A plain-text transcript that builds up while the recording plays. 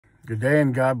Good day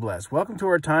and God bless. Welcome to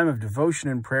our time of devotion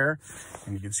and prayer.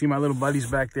 And you can see my little buddies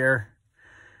back there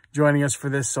joining us for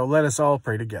this. So let us all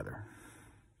pray together.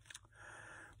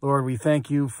 Lord, we thank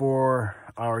you for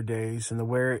our days and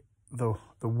the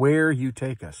where you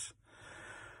take us.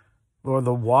 Lord,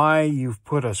 the why you've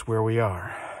put us where we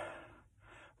are.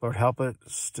 Lord, help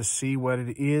us to see what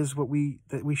it is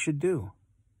that we should do.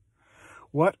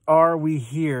 What are we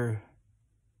here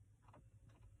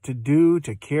to do,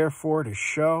 to care for, to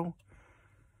show?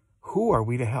 Who are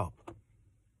we to help?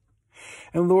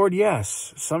 And Lord,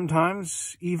 yes,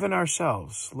 sometimes even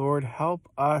ourselves. Lord, help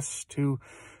us to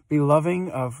be loving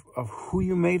of who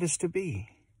you made us to be,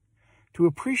 to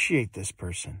appreciate this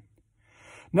person,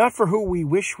 not for who we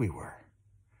wish we were,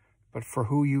 but for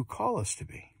who you call us to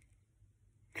be.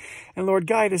 And Lord,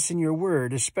 guide us in your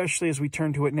word, especially as we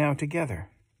turn to it now together.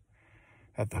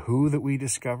 At the who that we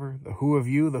discover, the who of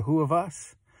you, the who of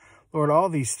us. Lord, all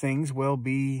these things will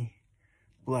be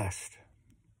blessed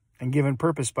and given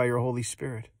purpose by your Holy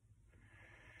Spirit,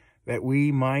 that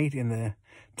we might, in the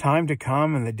time to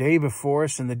come and the day before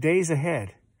us and the days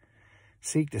ahead,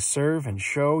 seek to serve and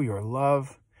show your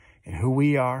love in who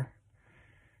we are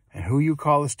and who you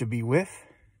call us to be with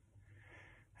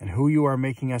and who you are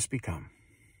making us become.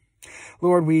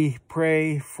 Lord, we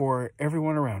pray for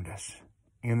everyone around us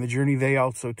in the journey they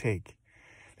also take,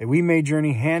 that we may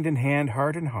journey hand in hand,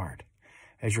 heart in heart,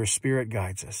 as your Spirit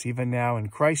guides us. Even now in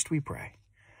Christ we pray.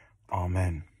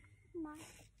 Amen.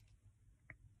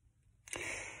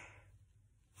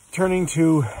 Turning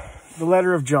to the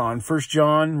letter of John, 1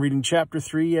 John, reading chapter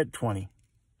 3 at 20.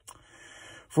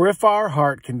 For if our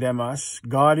heart condemn us,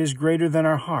 God is greater than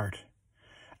our heart,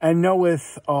 and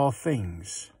knoweth all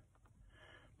things.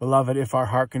 Beloved, if our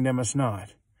heart condemn us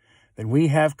not, then we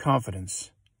have confidence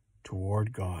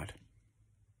toward God.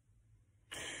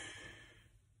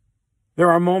 There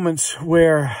are moments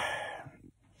where,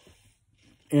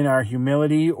 in our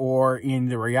humility or in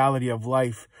the reality of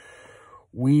life,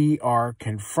 we are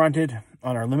confronted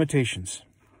on our limitations.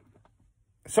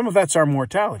 Some of that's our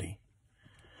mortality.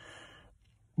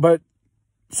 But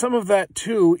some of that,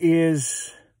 too,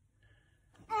 is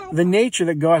the nature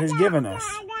that God has given us.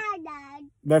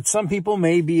 That some people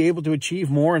may be able to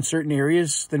achieve more in certain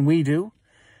areas than we do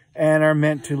and are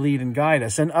meant to lead and guide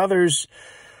us. And others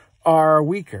are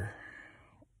weaker,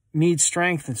 need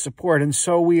strength and support. And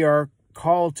so we are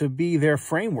called to be their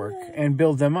framework and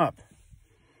build them up.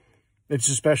 It's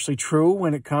especially true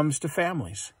when it comes to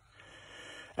families.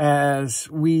 As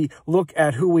we look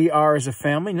at who we are as a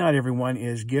family, not everyone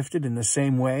is gifted in the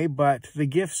same way, but the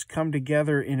gifts come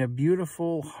together in a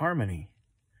beautiful harmony.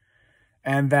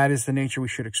 And that is the nature we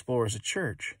should explore as a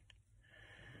church.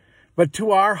 But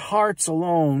to our hearts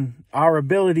alone, our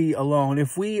ability alone,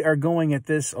 if we are going at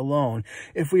this alone,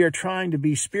 if we are trying to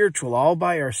be spiritual all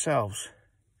by ourselves,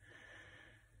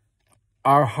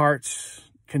 our hearts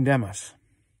condemn us.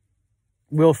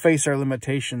 We'll face our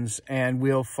limitations and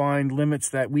we'll find limits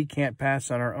that we can't pass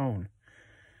on our own.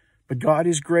 But God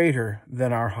is greater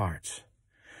than our hearts.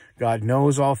 God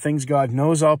knows all things. God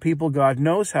knows all people. God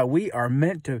knows how we are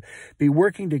meant to be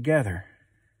working together.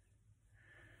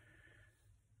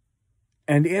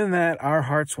 And in that, our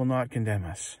hearts will not condemn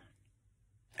us.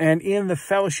 And in the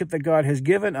fellowship that God has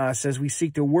given us as we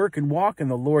seek to work and walk in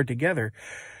the Lord together,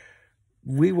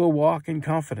 we will walk in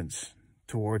confidence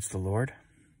towards the Lord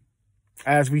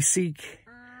as we seek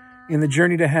in the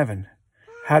journey to heaven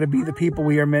how to be the people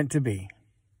we are meant to be.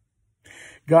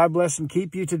 God bless and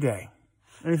keep you today.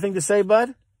 Anything to say,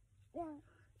 bud? Yeah.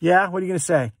 Yeah? What are you going to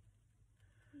say?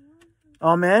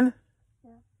 Amen?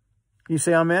 Yeah. Can you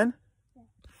say amen? Yeah.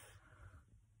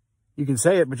 You can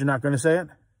say it, but you're not going to say it?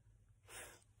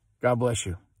 God bless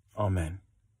you. Amen.